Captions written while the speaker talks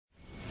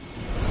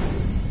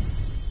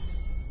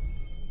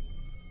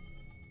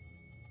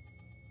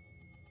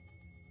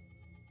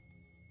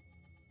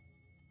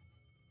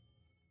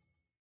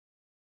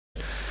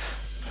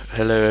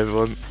Hello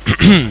everyone.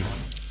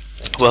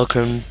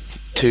 Welcome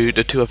to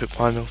the two Epic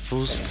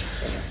Pineapples.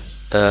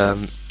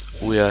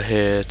 We are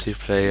here to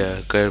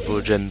play Global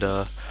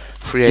Agenda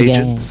Free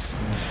Agents.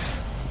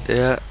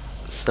 Yeah.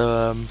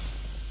 So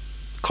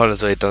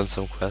Connor's already done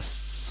some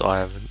quests, so I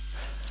haven't.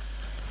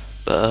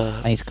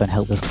 But I need to go and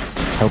help the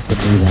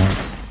noob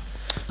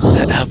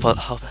out.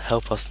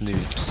 help us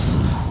noobs.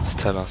 Let's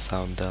turn our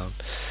sound down.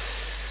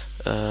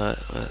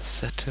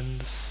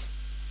 Settings,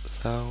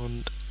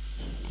 sound,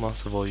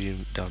 master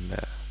volume down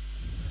there.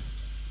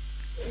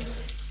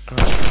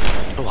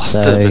 Oh, it's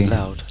still a bit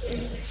loud.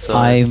 So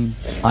I'm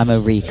a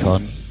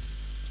recon.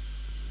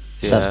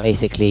 yeah. So that's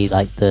basically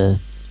like the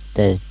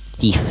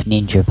thief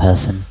ninja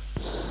person.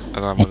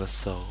 And I'm an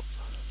assault.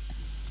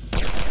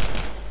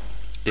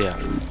 Yeah,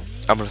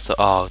 I'm an assault.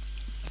 Oh,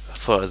 I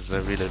thought it was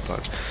a reload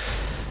button.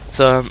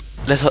 So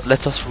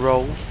let us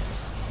roll.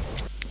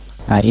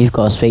 Right, you've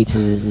got to speak to.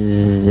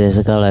 There's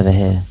a girl over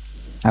here.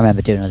 I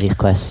remember doing all these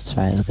quests.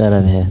 Right, there's a girl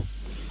over here.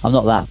 I'm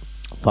not that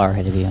far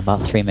ahead of you. I'm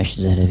about 3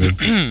 missions ahead of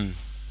you.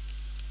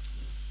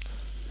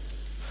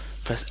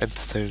 Press enter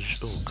zone.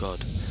 Oh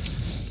god.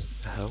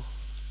 The hell.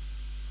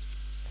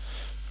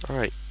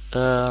 Alright.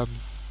 Got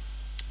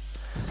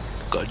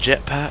a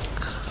jetpack.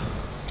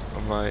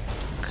 I'm like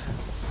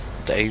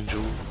the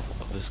angel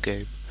of this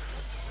game.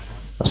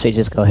 I'll speak to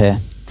this girl here.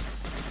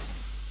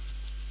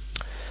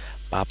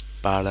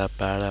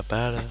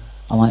 Ba-da-ba-da-ba-da.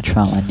 I might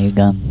try out my new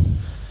gun.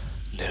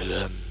 New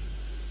gun.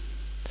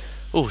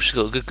 Oh, she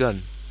got a good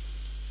gun.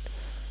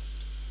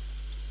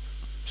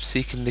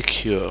 Seeking the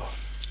cure.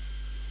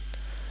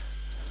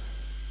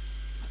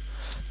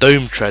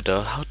 Dome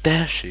Treader. How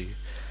dare she?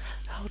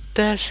 How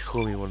dare she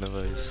call me one of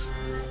those?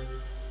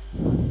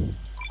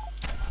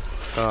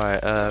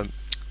 Alright,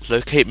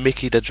 locate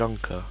Mickey the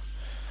Junker.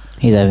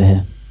 He's over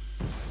here.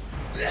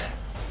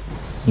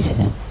 He's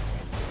here.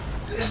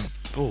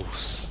 Oh,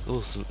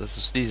 awesome. There's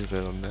some sneezing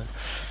going on there.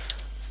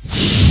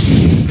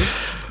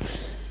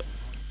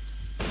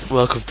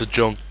 Welcome to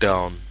Junk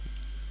Down.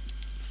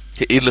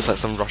 He looks like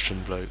some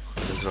Russian bloke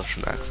with his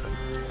Russian accent.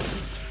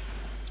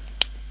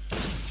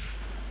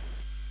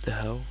 The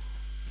hell?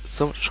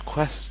 So much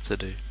quests to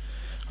do.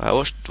 Alright,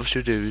 what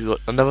should we do? We got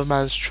another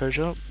man's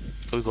treasure, or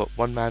we got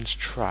one man's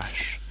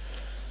trash.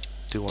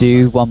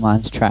 Do one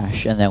man's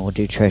trash, and then we'll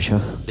do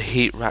treasure. The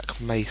heat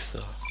rack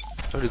mesa.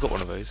 I've already got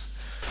one of those.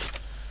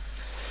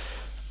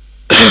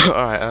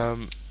 Alright,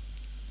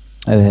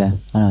 Over here.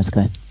 I know it's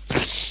going.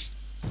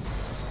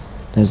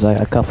 There's like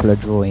a couple of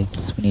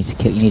droids we need to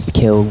kill. You need to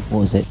kill, what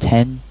was it,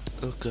 10?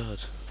 Oh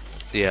god.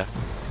 Yeah.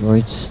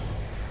 Droids?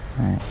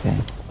 Alright, okay.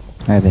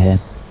 Over here.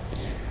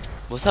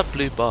 What's that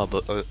blue bar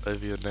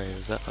over your name?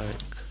 Is that like...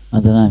 I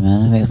don't know,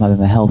 man. I think it might be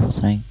my health or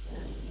something.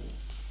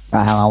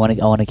 Right, hang on. I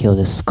want to kill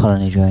this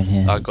colony drone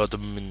here. I got the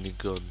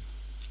minigun.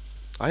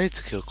 I need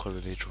to kill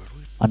colony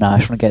drone. Oh no, I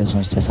just want to get this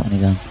one to test that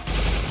minigun.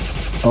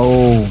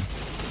 Oh!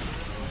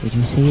 Did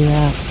you see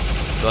that?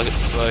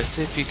 Well,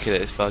 see if you kill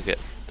it, if I get...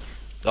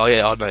 Oh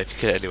yeah, oh no, if you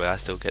kill it anyway, I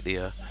still get the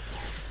I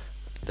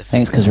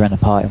think it's because we're in a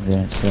party and we're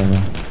doing it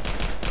together.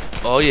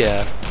 Oh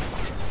yeah.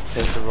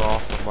 Says the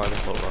Wrath of mine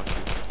assault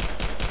rifle.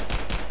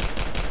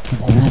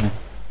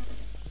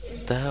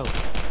 What the hell?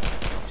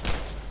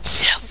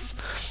 Yes!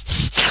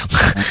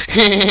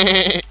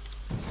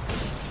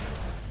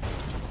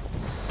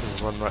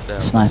 Run right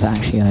down. Sniper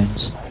actually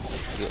owns.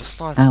 You got a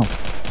sniper? Ow.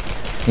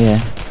 Yeah.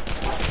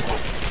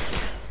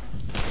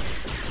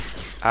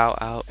 Ow,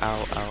 ow,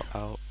 ow, ow,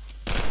 ow.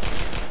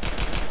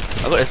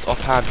 I got this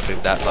offhand thing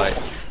that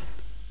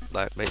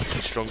like makes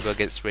me stronger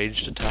against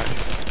ranged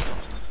attacks.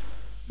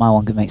 My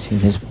one makes you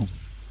invisible.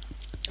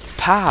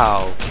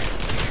 Pow!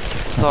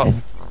 What's up?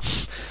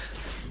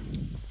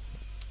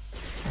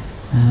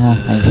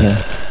 Thank you.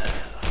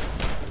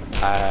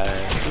 I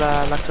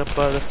fly like a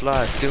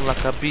butterfly, sting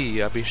like a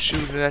bee. I'll be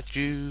shooting at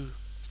you,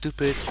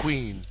 stupid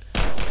queen.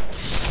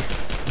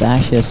 Is that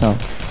actually a song?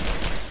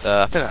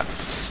 I think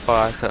that's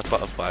far like a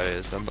butterfly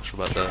is. I'm not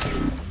sure about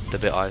the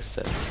bit I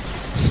said.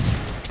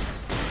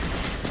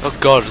 Oh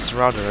god, it's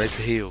surrounded. I need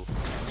to heal.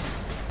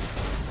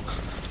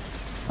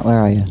 Where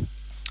are you?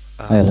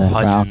 Hiding in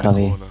the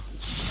corner.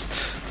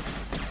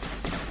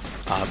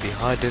 I'll be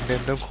hiding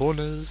in them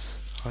corners.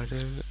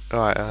 Hiding.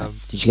 Alright,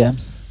 Did you get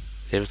him?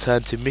 Yeah,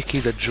 return to Mickey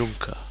the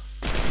Junker.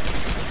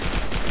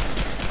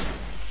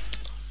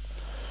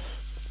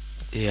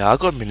 Yeah, I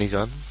got a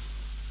minigun.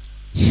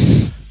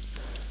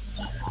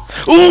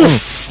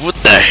 Oof! What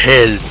the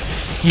hell?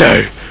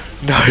 No!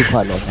 No!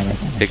 Quite a lot of minute.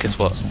 Hey, guess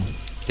what?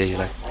 There you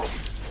go.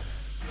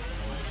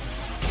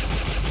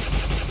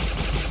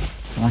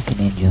 I'm like a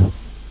ninja.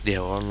 Yeah,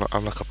 well,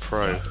 I'm like a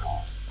pro.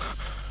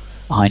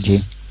 Behind you.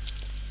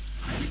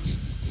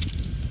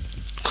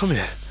 Come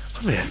here.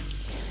 Come here.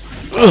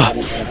 Ugh.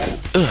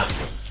 Ugh.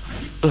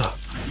 Ugh.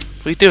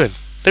 What are you doing?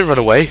 Don't run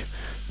away.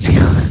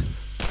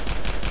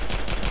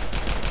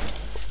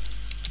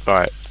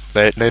 Alright.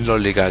 No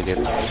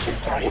lollygagging.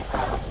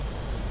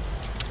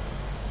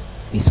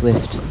 Be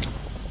swift.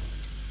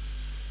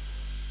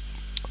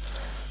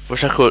 I'm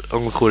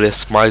gonna call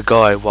this my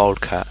guy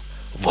Wildcat.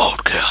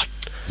 Wildcat.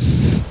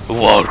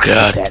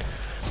 Wildcat.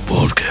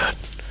 Wildcat.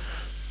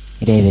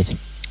 Hey David.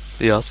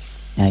 Yes.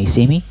 Now you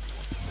see me?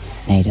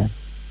 No, you don't.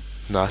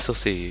 No, I still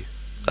see you.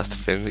 That's the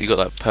thing. You got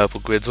like purple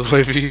grids all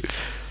over you.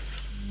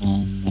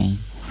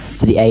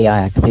 To the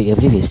AI are completely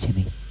oblivious to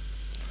me.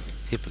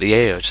 Yeah, but the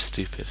AI are just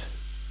stupid.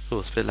 Oh,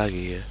 it's a bit laggy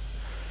here.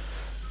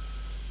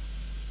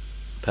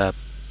 Perp.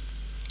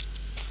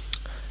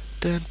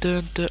 Dun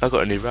dun dun. I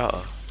got a new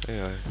router.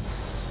 Anyway.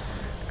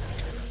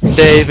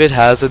 David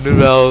has a new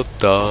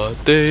router.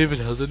 David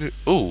has a new.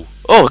 Ooh.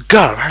 Oh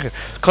God, I'm hanging.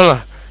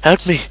 Connor,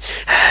 help me.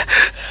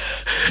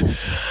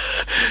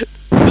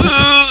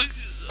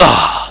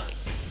 Ah.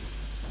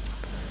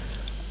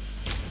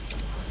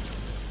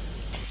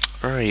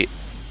 Right,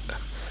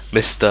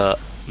 Mr.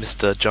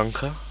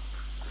 Junker.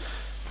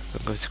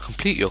 I'm going to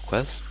complete your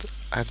quest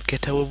and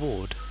get a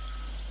reward.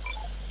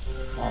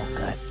 Oh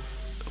god.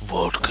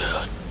 Reward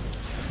good.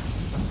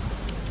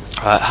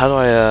 How do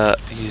I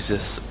use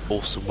this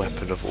awesome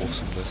weapon of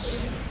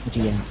awesomeness? What do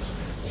you get?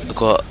 I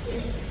got.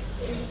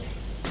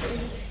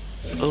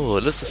 Oh,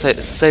 it looks the same.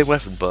 It's the same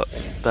weapon, but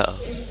better.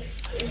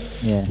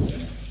 Yeah.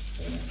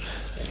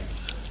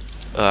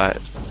 Alright,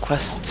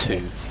 quest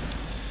 2.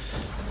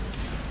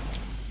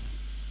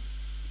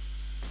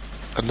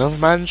 Another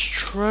man's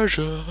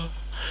treasure.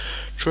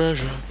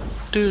 Treasure.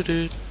 Do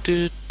do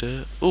do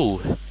do.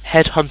 Ooh,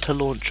 headhunter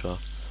launcher.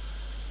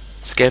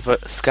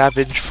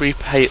 Scavenge free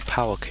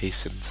power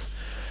casings.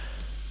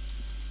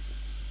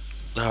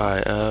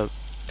 Alright,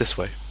 this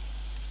way.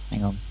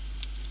 Hang on.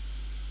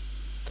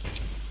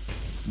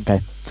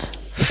 Okay.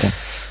 Okay.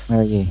 Where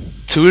are you?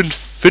 To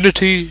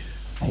infinity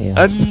Here,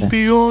 and okay.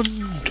 beyond.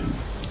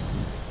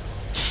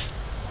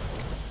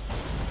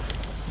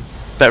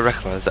 Better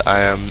recognise that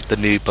I am the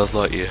new Buzz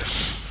Lightyear.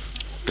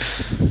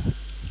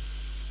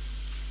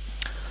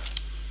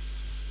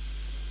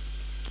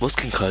 What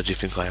skin colour do you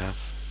think I have?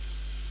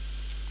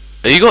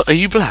 Are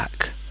you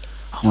black?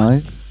 Oh, No.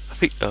 I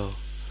think. Oh.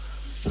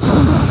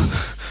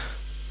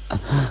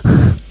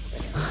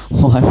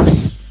 Why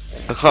was...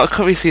 I can't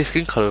really see a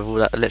skin colour with all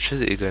that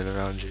electricity going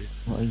around you.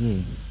 What are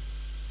you?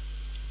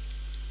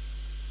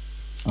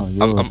 Oh,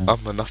 you're...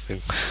 I'm a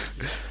nothing.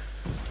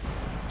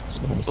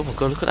 Oh my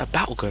god, look at that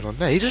battle going on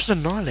there. He just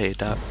annihilated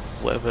that.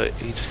 Whatever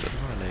he just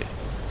annihilated.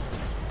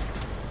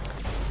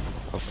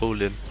 I'm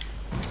falling.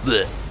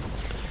 Blech.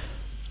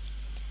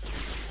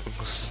 I'm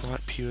gonna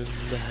snipe you in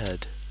the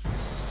head.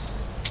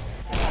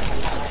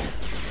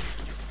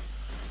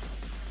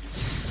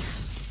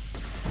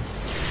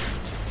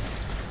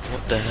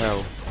 What the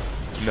hell?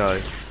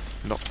 No,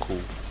 not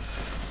cool.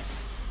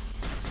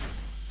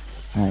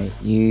 Right,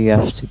 you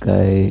have to go...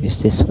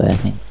 It's this way, I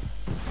think.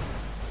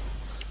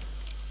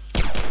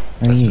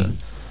 Where are That's you? it.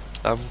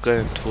 I'm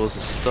going towards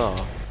the star.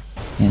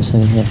 Yeah, it's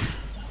over here.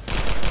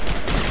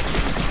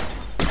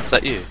 Is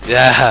that you?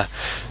 Yeah!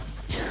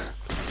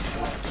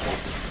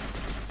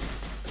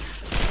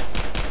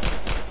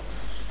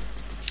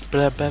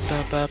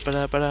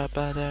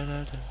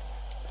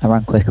 I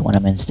run quicker when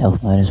I'm in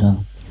stealth mode as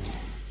well.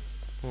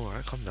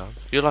 Alright, calm down.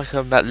 You're like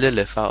that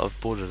Lilith out of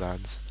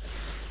Borderlands.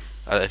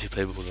 I don't know if you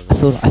play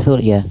Borderlands. I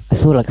thought, yeah, I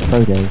feel like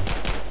Frodo.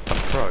 A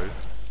pro?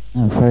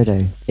 No,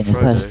 Frodo. In the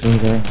Frodo. first Lord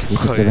of the Rings, he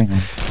puts the ring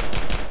on.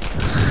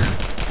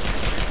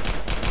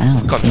 Ow,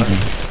 It's got see me.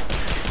 notes.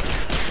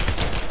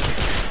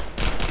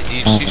 Did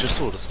you just use your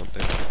sword or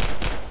something?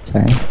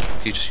 Sorry?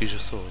 Did you just use your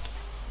sword?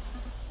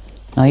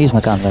 No, I use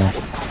my gun though.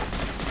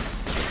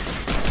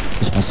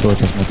 Just my sword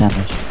does more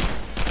damage.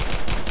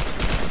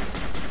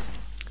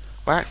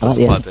 My axe I like does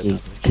the quite a bit SMG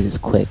of damage. because it's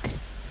quick,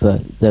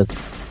 but the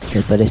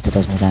ballista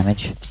does more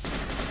damage.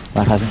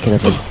 Like I can kill a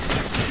big...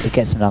 It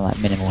gets them down like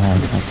minimal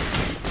health. Like.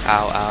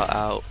 Ow, ow,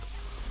 ow.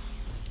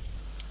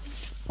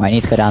 Right, I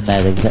need to go down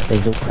there. There's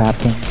little crab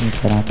things. I need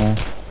to go down there.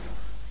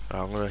 Right,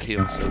 I'm gonna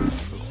heal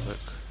myself real quick.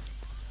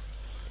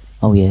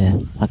 Oh yeah,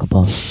 like a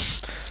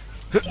boss.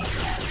 Can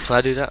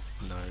I do that?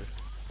 No.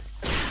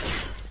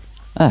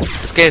 Oh,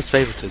 This game's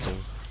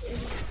favoritism.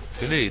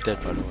 You're nearly dead,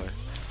 by the way.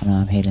 I know,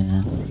 I'm healing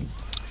now.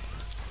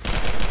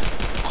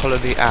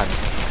 Colony Ann.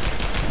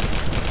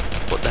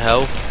 What the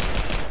hell?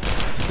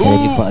 Yeah,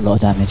 they do quite a lot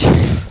of damage.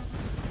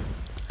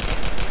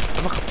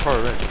 I'm like a pro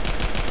already.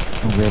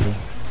 Oh really?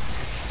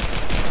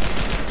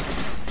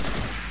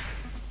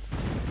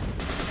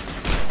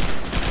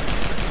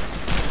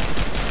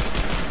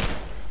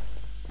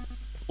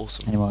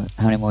 Awesome.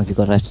 How many more have you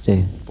got left to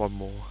do? One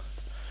more.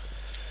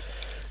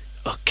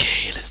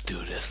 Okay, let's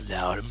do this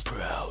loud and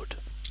proud.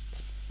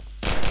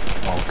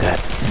 Oh god.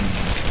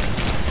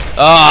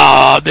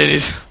 Ah, did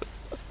it.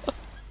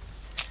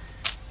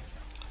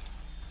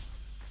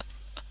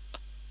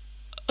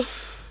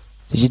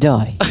 Did you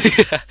die?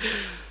 Yeah.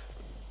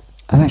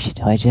 I've actually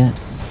died yet.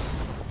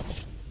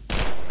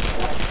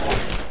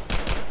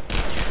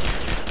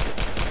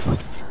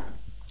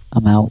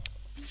 I'm out.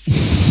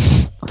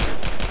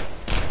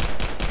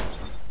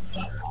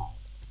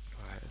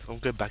 Right, so I'm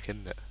going back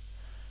in it.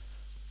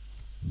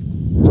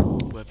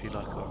 Whether you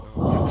like it or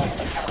not.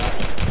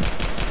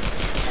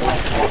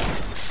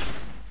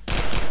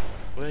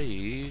 Where are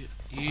you?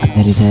 I'm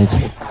nearly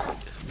dead.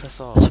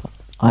 Press R.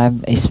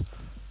 It's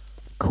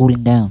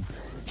cooling down.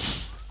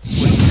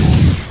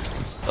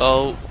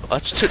 Oh, I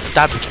just took the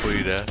damage for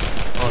you there.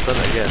 Oh, I've done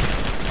it again.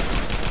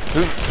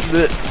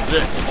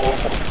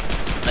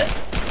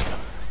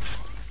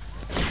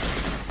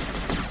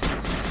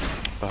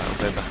 Right, I'm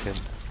going back in.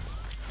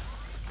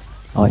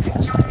 Oh, wait for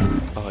a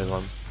second. Oh, hang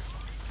on.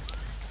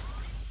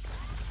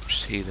 I'm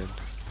just healing.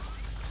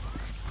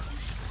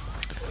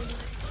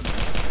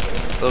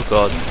 Oh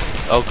god.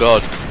 Oh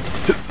god.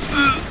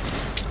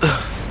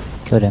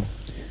 Killed him.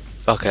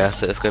 Okay,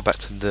 that's it. Let's go back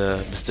to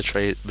the Mr.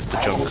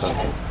 Junker.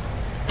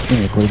 You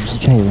need to call him Mr.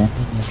 Trader then,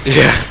 didn't you?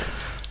 Yeah.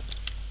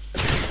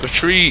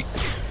 Retreat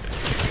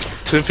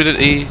to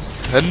infinity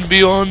and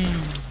beyond.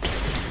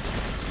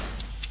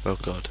 Oh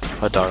god.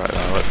 If I die right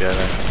now, I won't be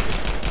alone.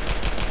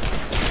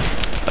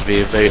 I'd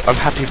be a very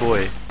unhappy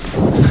boy.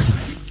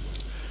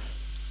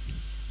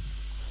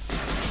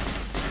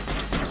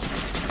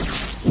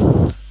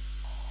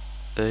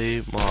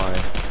 Oh my.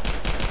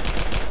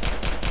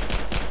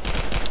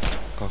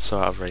 I'm so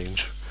out of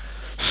range.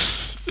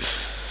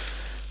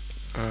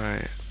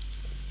 Alright.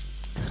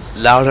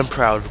 Loud and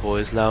proud,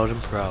 boys. Loud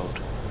and proud.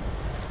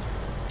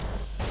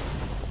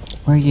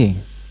 Where are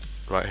you?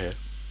 Right here.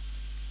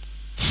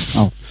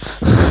 Oh.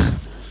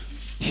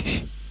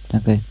 Shh.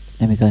 Don't go.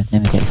 Let me go.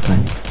 Let me get this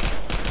guy.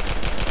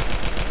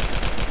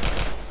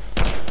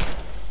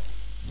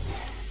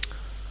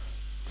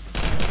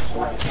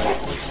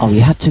 Oh,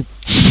 you had to.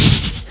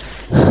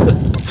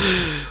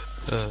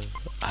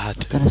 I had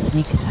to. Gotta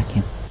sneak attack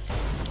him.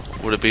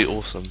 Would it be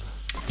awesome?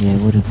 Yeah,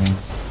 it would have been.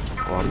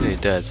 Well, I'm nearly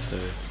dead, so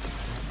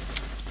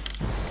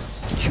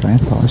It's your own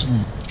fault, isn't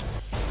it?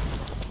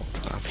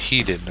 I'm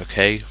healing,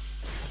 okay?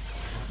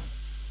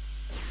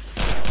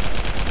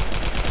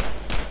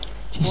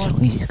 Jeez,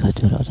 so easy, these guys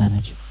do a lot of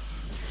damage.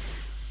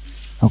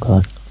 Oh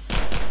god.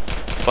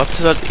 What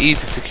to that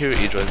easy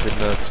security drones in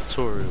the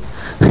tutorial?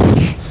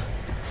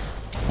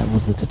 That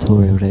was the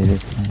tutorial,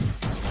 David. So.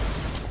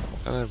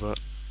 I know, but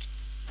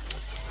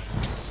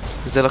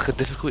is there like a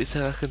difficulty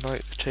setting I can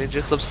like change it?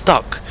 Because I'm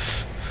stuck.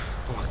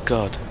 Oh my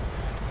god.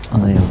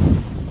 Oh, they are.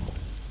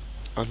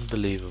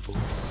 Unbelievable.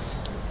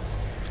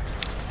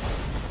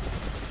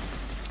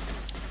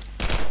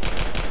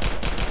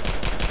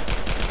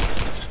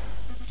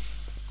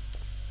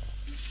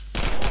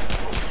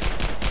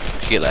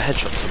 Can you get like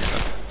headshots on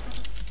that?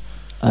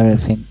 I don't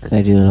think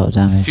they do a lot of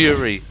damage.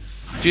 Fury!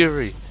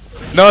 Fury!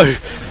 No!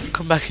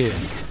 Come back here.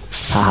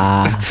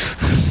 Ah.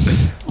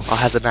 I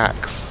had an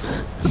axe.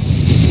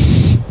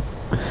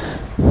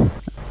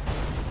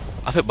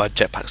 I think my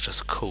jetpack's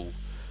just cool.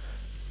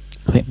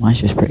 I think mine's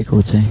just pretty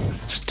cool too.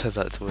 It just turns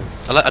out to win.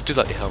 I do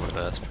like your helmet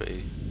though, that's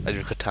pretty. And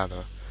your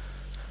katana.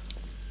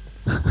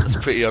 That's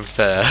pretty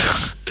unfair.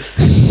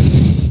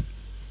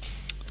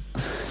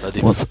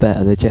 What's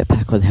better, the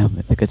jetpack or the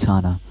helmet? The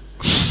katana?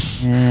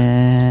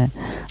 Yeah.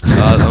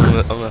 I'm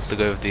gonna have to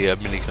go with the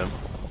minigun.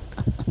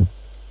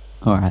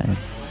 Alright then.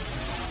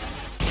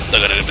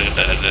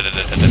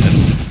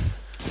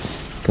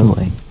 Go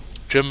away.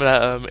 Do you remember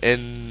that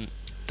in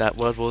that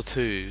World War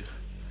II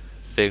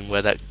thing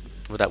where that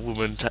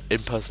woman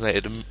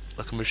impersonated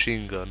like a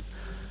machine gun?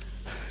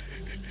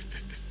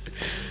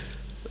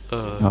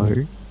 No.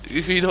 Were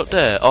you not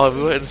there? Oh,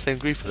 we weren't in the same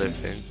group, I don't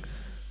think.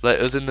 Like,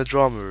 it was in the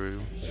drama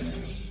room,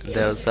 and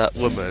there was that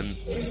woman,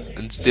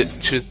 and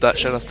she was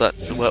showing us that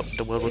the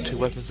World War II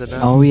weapons in there.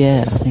 Oh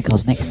yeah, I think I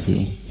was next to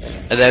you.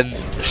 And then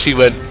she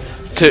went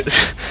to,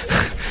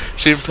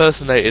 she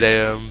impersonated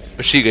a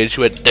machine gun, and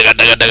she went dagger,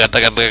 dagger, dagger,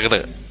 dagger, dagger,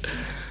 dagger.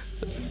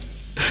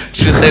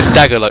 She was saying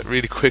dagger like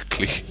really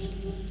quickly.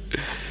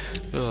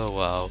 Oh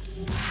wow.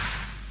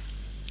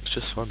 It's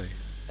just funny.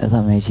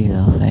 That made you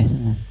laugh,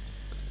 isn't it?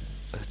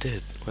 I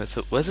did. Wait,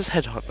 so where's this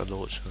headhunter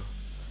launcher?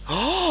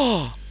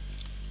 Oh!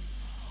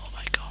 Oh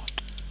my god.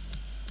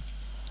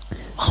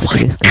 Oh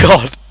my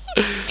god!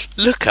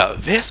 Look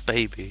at this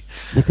baby!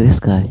 Look at this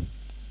guy.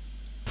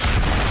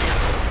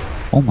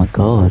 Oh my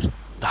god.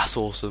 That's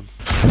awesome.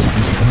 That's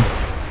amazing.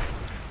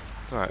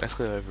 Alright, let's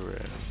go over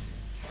here.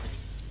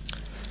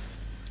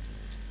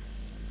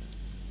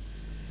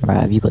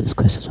 Right, have you got this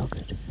quest? It's all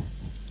good.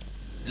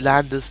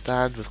 Landers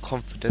stand with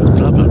confidence,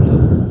 blah blah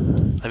blah.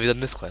 Have you done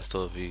this quest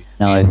or have you?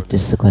 No,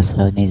 this is the quest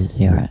I needed to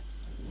do, right?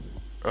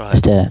 Right.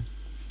 Let's do it.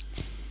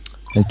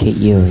 Locate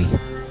Yuri.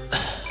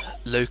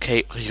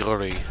 Locate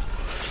Yuri.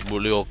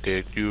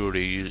 Locate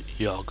Yuri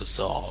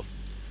Yagasov.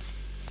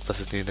 That's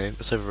his new name.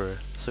 It's over here.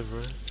 It's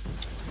over here.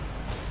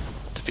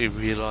 Have you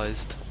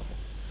realised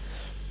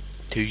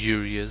who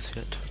Yuri is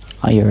yet?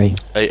 Hi Yuri.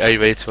 Are you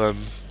ready to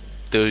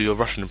do your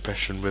Russian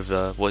impression with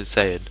what he's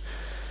saying?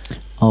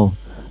 Oh,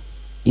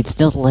 it's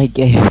not like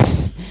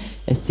games.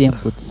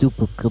 Assembled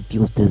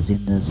supercomputers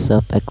in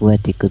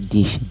subaquatic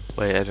conditions.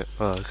 Wait, edit.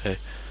 Oh, okay.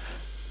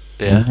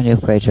 Yeah. Many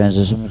operators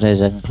are some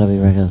days I can clubby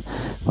record.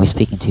 We're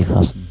speaking too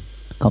fast and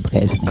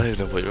complicated for I me.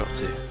 don't know what you're up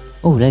to.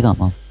 Oh, leg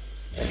armor.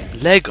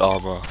 Leg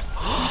armor.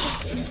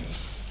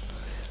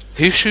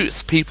 Who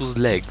shoots people's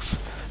legs?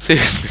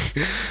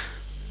 Seriously.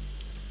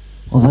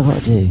 What have I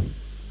got to do?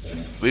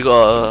 We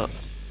gotta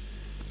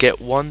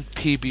get 1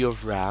 PB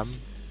of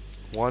RAM,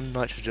 one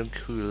nitrogen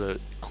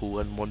cool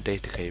and one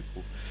data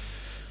cable.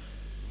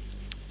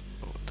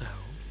 What the hell?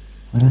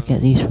 Where do I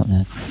get these from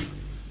then?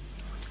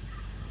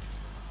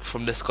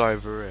 From this guy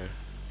over here.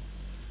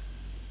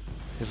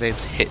 His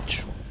name's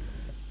Hitch.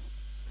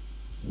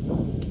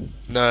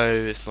 No,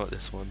 it's not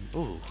this one.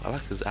 Ooh, I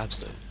like his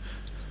abs though.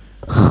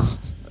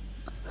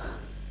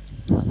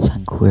 Doesn't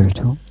sound queer at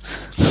all.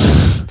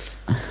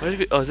 Where did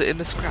we, oh, is it in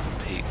the scrap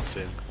heap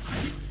thing?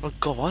 Oh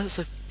god, why is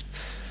it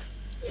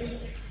so...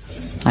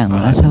 Hang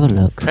on, let's have a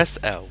look. Press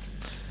L.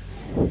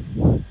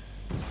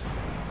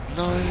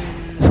 No.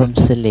 From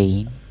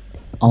Celine.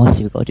 Oh, I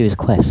see, we've got to do his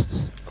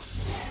quests.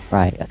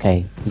 Right,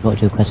 okay, we've got to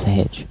do a quest for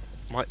Hitch.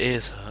 My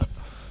ears hurt.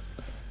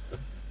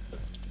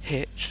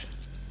 Hitch?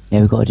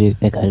 Yeah, we've got to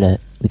do, okay,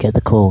 look, we get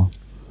the core.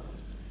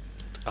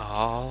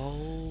 Oh,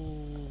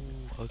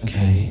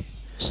 okay.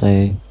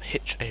 So,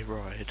 Hitch a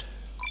ride.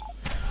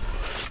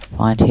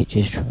 find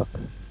Hitch's truck.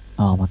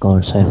 Oh my god,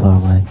 it's so far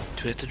away.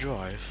 Do we have to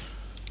drive?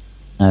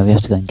 No, we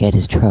have to go and get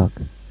his truck.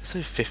 It's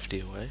only 50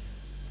 away.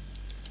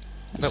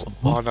 That's No,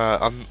 not- oh no,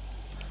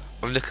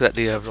 I'm looking at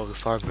the vlog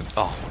assignment.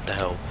 Oh, what the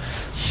hell.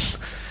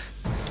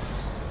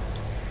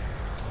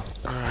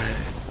 Alright,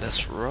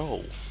 let's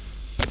roll.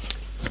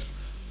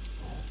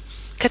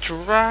 Catch a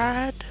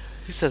ride!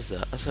 Who says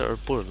that? That's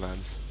at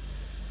Borderlands.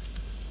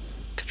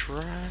 Catch a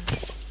ride.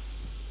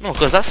 No,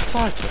 because that's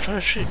sniper. I'm trying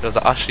to shoot. I was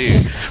like, I'll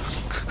shoot.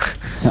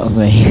 That was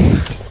me.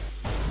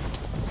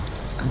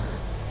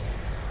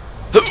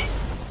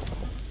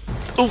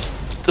 Oh!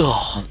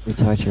 Oh!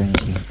 Recharge your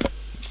energy.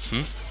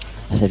 Hmm?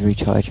 I said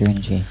recharge your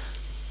energy.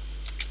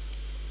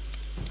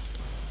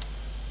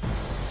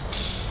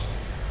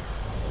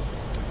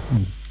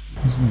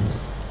 What's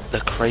this? The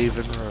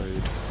Craven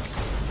Road.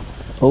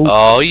 Oh,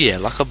 Oh yeah,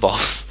 like a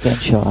boss. getting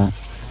shot at.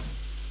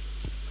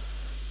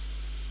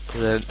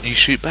 And then you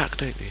shoot back,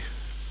 don't you?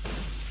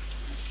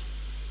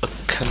 A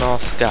Canar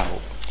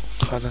Scout.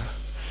 Kinda...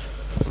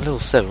 Level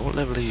 7, what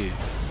level are you?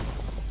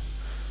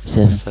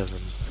 7. 7.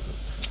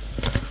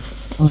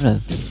 Oh no,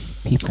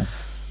 people.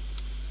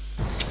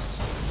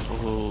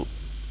 Oh,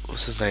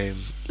 what's his name?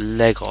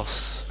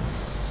 Lagos.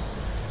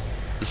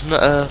 Isn't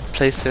that a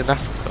place in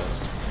Africa?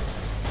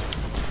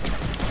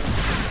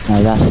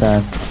 No, that's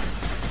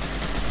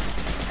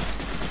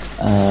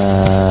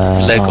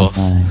Lagos.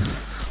 Oh, no.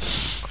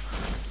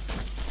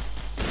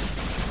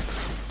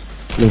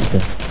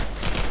 Lisbon,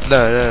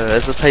 No,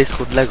 there's a place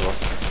called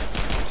Lagos.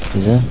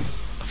 is there?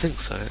 I think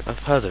so.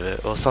 I've heard of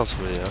it. Or it sounds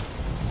familiar.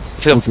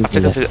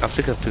 I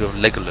think of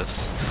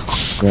Legolas.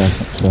 Yeah, I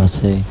think so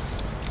too.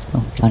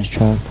 Oh, punch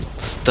truck.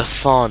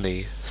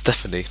 Stephanie.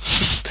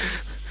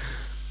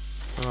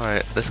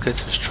 Alright, let's go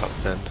to his truck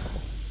then.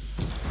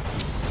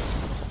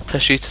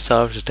 Press U to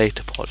salvage the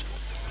data pod.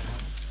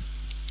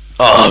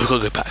 Oh, we've got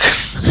to go back.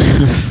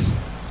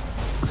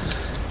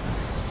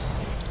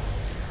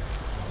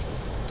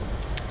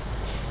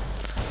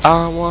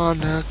 I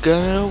wanna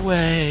go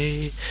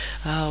away.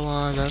 I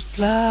wanna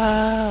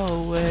fly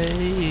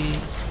away.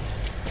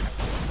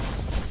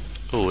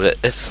 Oh,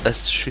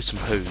 let's shoot some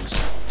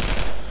hose.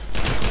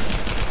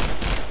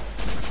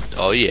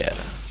 Oh yeah.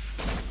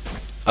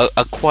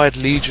 Acquired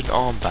Legion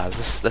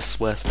armbands. Let's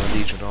wear some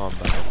Legion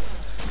armbands.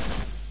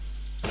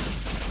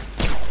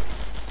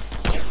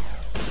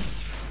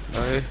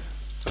 No.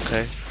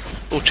 Okay.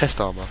 Oh,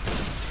 chest armor.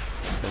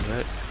 There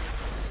we go.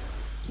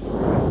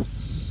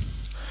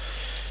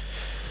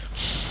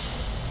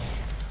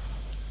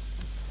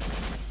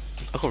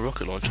 I got a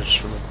rocket launcher. I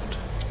just remembered.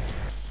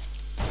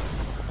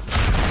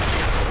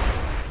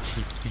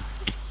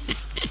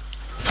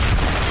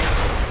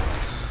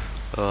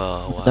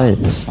 Oh wow. Go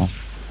there, son.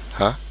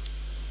 Huh?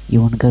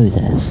 You want to go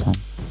there, son?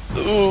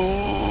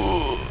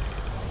 Ooh.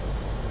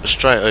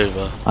 Straight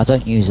over. I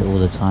don't use it all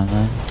the time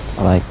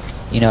though. I like,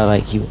 you know,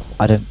 like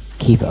I don't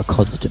keep it a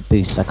constant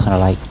boost. I kind of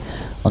like,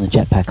 on the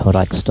jetpack, I would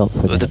like stop for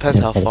a minute. It depends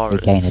to how let far it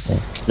regain is. a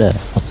bit. Look,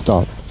 I'd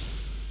stop,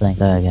 then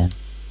go again.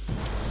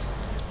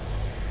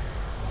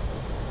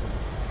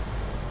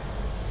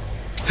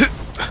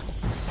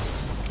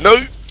 No.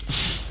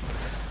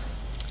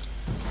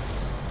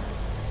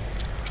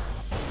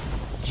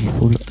 Did you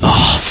fall?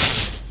 Oh.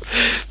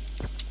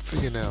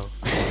 Freaking hell.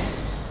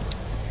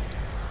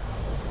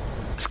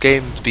 This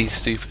game be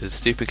stupid.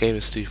 Stupid game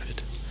is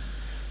stupid.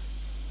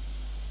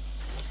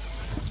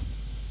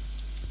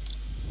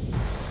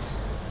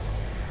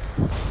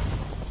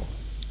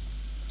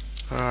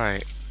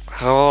 Alright.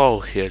 Hello,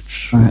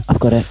 Hitch. Right, I've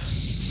got it.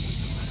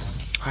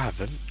 I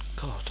haven't.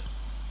 God.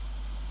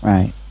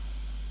 Right.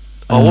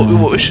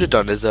 Oh, what we should have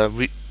done is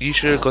you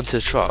should have gone to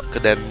the truck,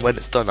 and then when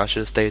it's done, I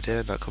should have stayed here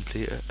and not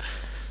complete it.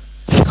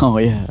 Oh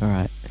yeah,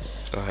 alright.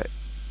 Alright.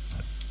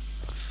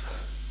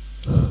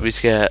 We need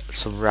to get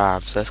some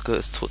rams. Let's go.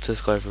 Let's talk to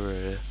this guy over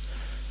here.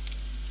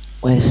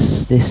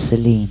 Where's this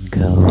Celine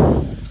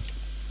girl?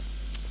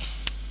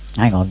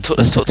 Hang on.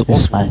 Let's talk to look at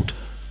this guy.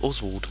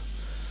 Oswald.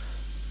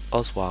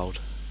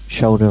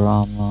 Shoulder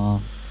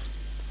armor.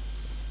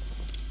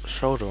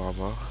 Shoulder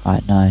armor.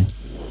 Right, no.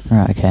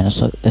 Right, okay,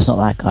 it's not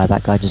that guy.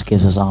 That guy just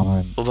gives us armor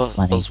and What about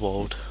money.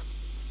 Oswald?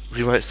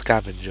 Remote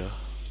scavenger.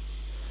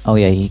 Oh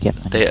yeah, you get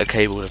money. Data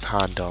cable and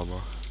hand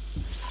armor.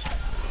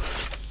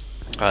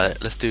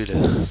 Alright, let's do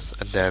this,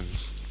 and then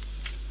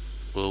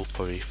we'll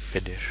probably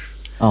finish.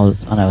 Oh,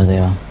 I know where they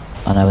are.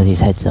 I know where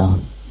these heads are.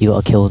 You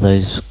gotta kill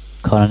those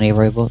colony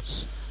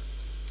robots.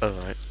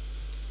 Alright.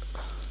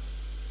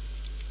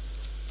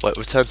 Wait,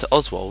 return to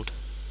Oswald?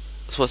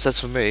 That's what it says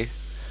for me.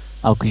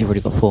 Oh, because you've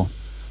already got 4.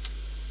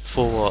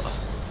 For what?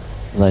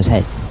 Those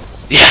heads.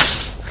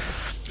 Yes!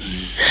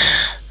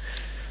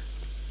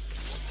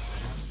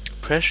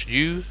 Press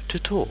U to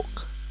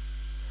talk.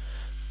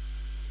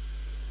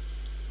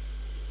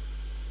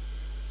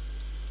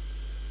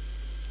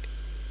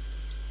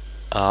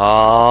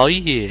 Oh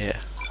yeah.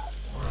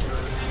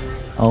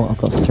 Oh, I've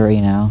got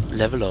 3 now.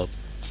 Level up.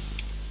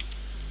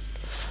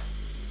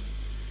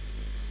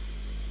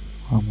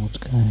 One more to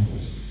go.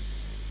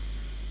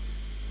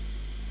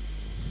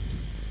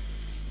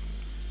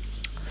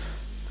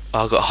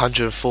 I've got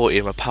 140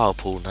 in my power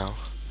pool now.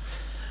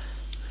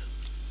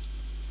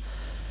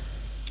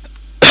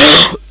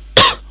 I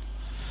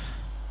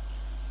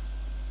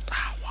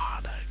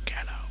wanna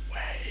get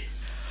away.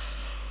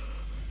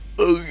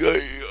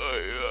 Okay.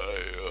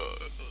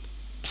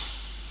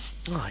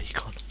 Oh, you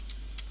can't.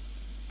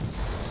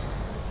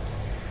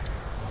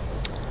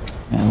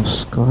 Metal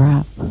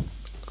scrap.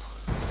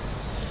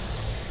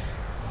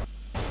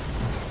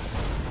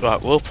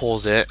 Right, we'll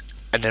pause it,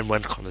 and then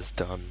when Connor's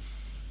done,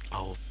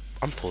 I'll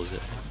unpause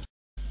it.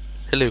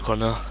 Hello,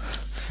 Connor.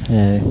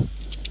 Hello.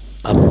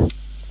 Up.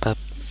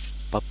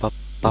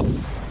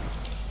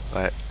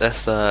 Right,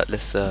 let's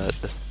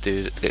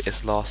do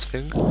this last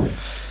thing.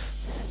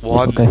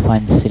 We'll go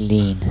find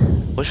Celine.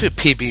 What do you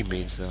think PB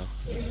means now?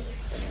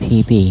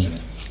 PB.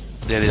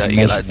 Yeah, like, you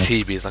get like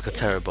TB is like a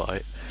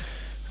terabyte,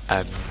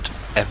 and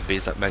MB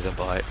is like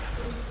megabyte.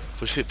 What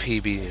do you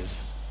think PB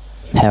is?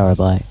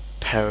 Terabyte.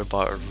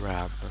 Terabyte of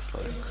RAM. That's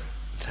like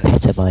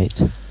intense.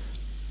 Petabyte.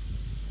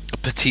 A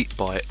petite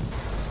byte.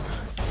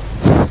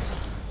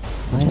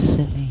 Where's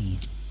Celine?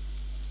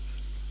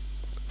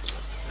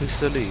 Who's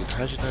Celine?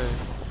 How do you know?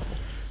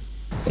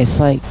 It's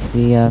like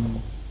the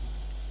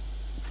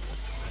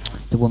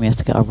woman you have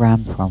to get a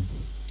RAM from.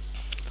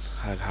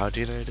 How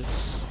do you know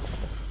this?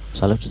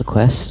 So I looked at the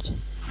quest.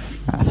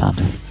 Right, I found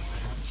her.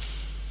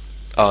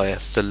 Oh yeah,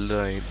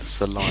 Celine.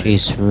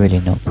 She's really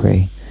not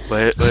pretty.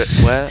 Where?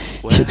 She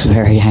looks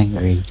very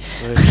angry.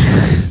 Where is she?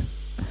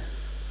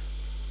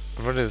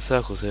 I'm running in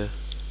circles here.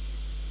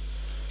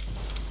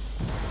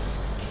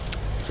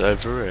 It's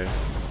over here.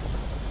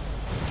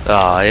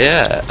 Ah,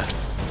 yeah.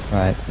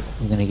 Right,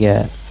 we're gonna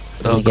get.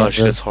 Oh god,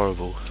 she looks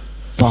horrible.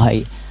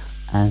 Bite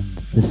and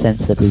the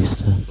sensor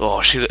booster.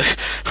 Oh, she looks.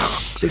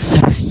 She's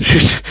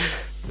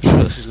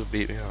She's gonna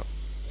beat me up.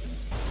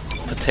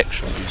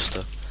 Protection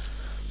booster.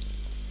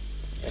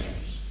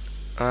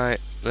 Alright,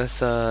 let's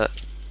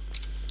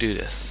do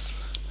this.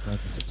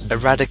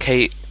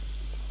 Eradicate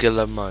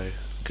Guillermo.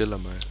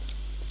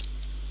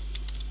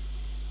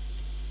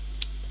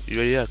 You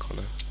ready there,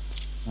 Connor?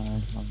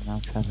 No, I'm now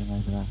travelling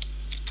over that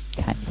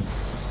canyon.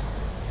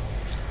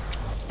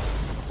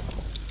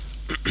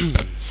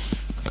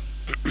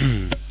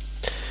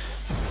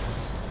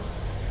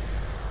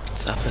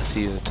 So I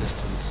see you in the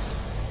distance.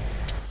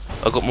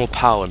 I've got more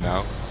power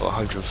now, got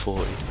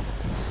 140.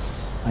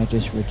 I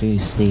just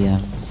reduced the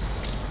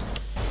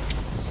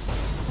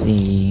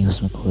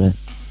what's it called,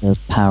 the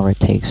power it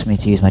takes me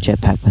to use my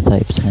jetpack by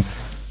 30%.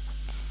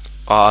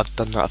 Oh, I've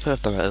done that. I think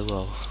I've done that as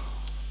well.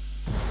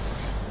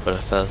 But I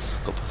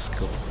first got my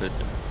skill good.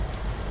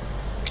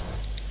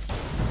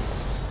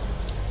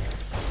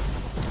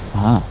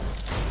 Ah.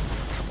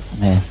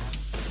 I'm here.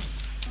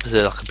 Is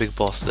there like a big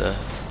boss there?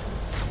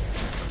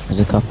 There's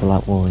a couple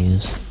like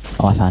warriors.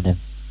 Oh, I found him.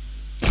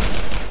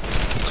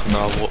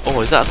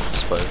 Oh, is that a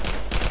crossbow?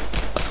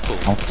 That's cool.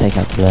 I want to take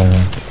out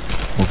Guillermo,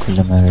 or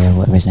Guillermo,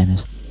 whatever his name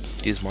is.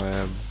 Use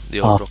my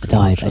the old rocket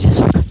I died. launcher. I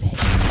just got hit.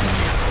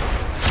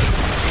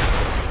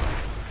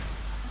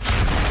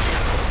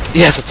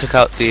 Yes, I took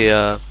out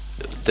the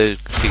thingy.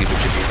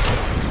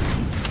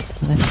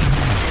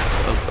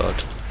 Oh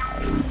god.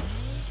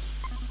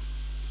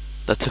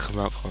 That took him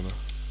out, Connor.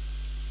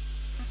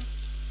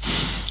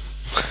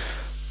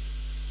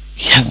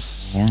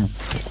 Yes! Yeah.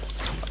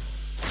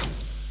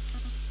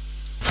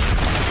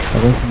 So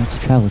where can we to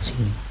travel to?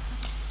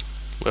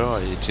 Where are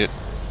you?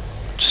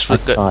 Just I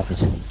go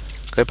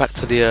died. back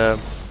to the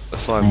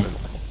assignment.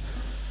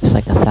 It's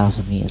like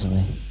 1,000 meters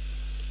away.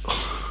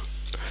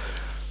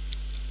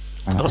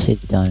 Right, I see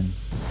the dome.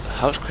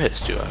 How much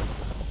credits do you have?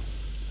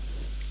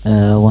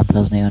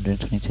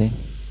 1,822. Ooh.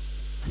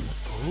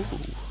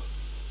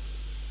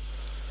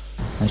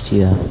 How much do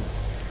you have?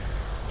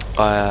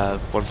 I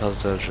have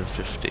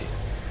 1,750.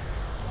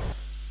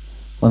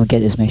 When we get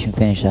this mission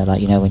finished,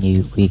 like, you know, when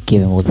we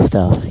give him all the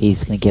stuff,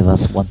 he's gonna give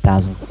us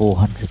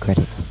 1,400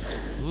 credits.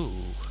 Ooh.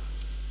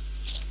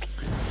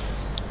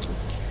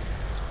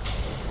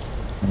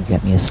 Gonna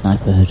get me a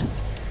sniper hood.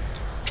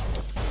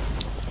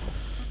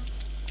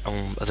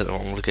 I don't know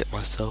what I'm gonna get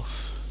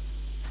myself.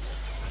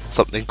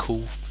 Something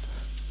cool.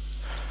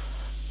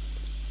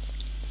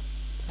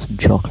 Some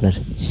chocolate.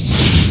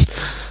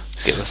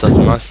 Get myself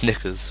a nice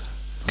Snickers,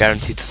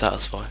 guaranteed to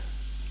satisfy.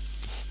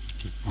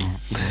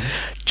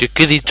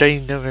 Chickadee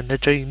trainer and a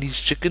Chinese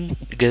chicken.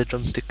 You get a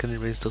drumstick and the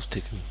rain stops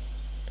ticking.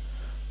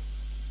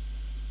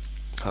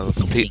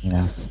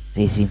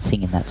 He's been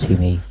singing that to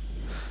me.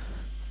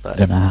 I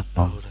don't know how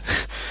long.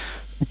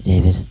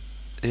 David.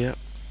 Yeah.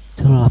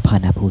 It's all our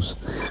pineapples.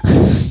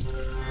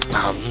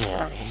 How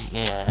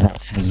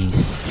you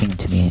sing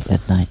to me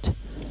at night.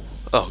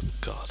 Oh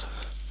God.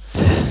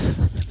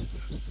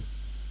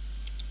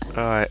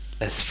 Alright,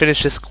 let's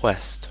finish this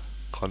quest,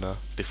 Connor,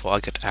 before I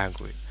get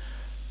angry.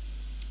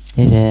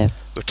 Hey there.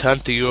 Return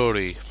to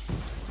Yuri.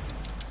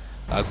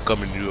 I'm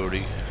coming,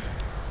 Yuri.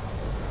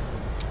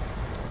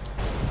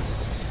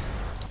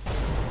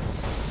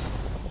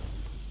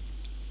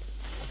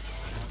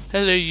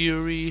 Hello,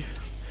 Yuri.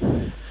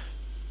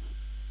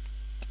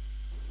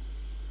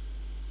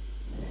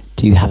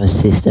 Do you have a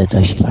sister?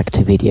 Does she like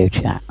to video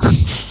chat?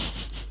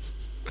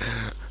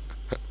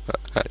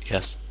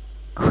 Yes.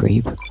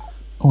 Creep.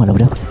 Oh, hello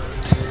there.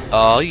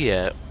 Oh,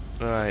 yeah.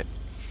 Right.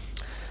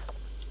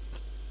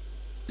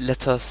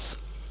 Let us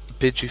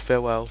bid you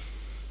farewell,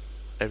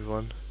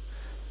 everyone.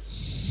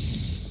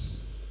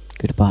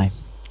 Goodbye,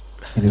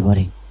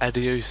 everybody.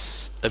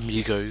 Adios,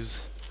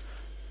 amigos.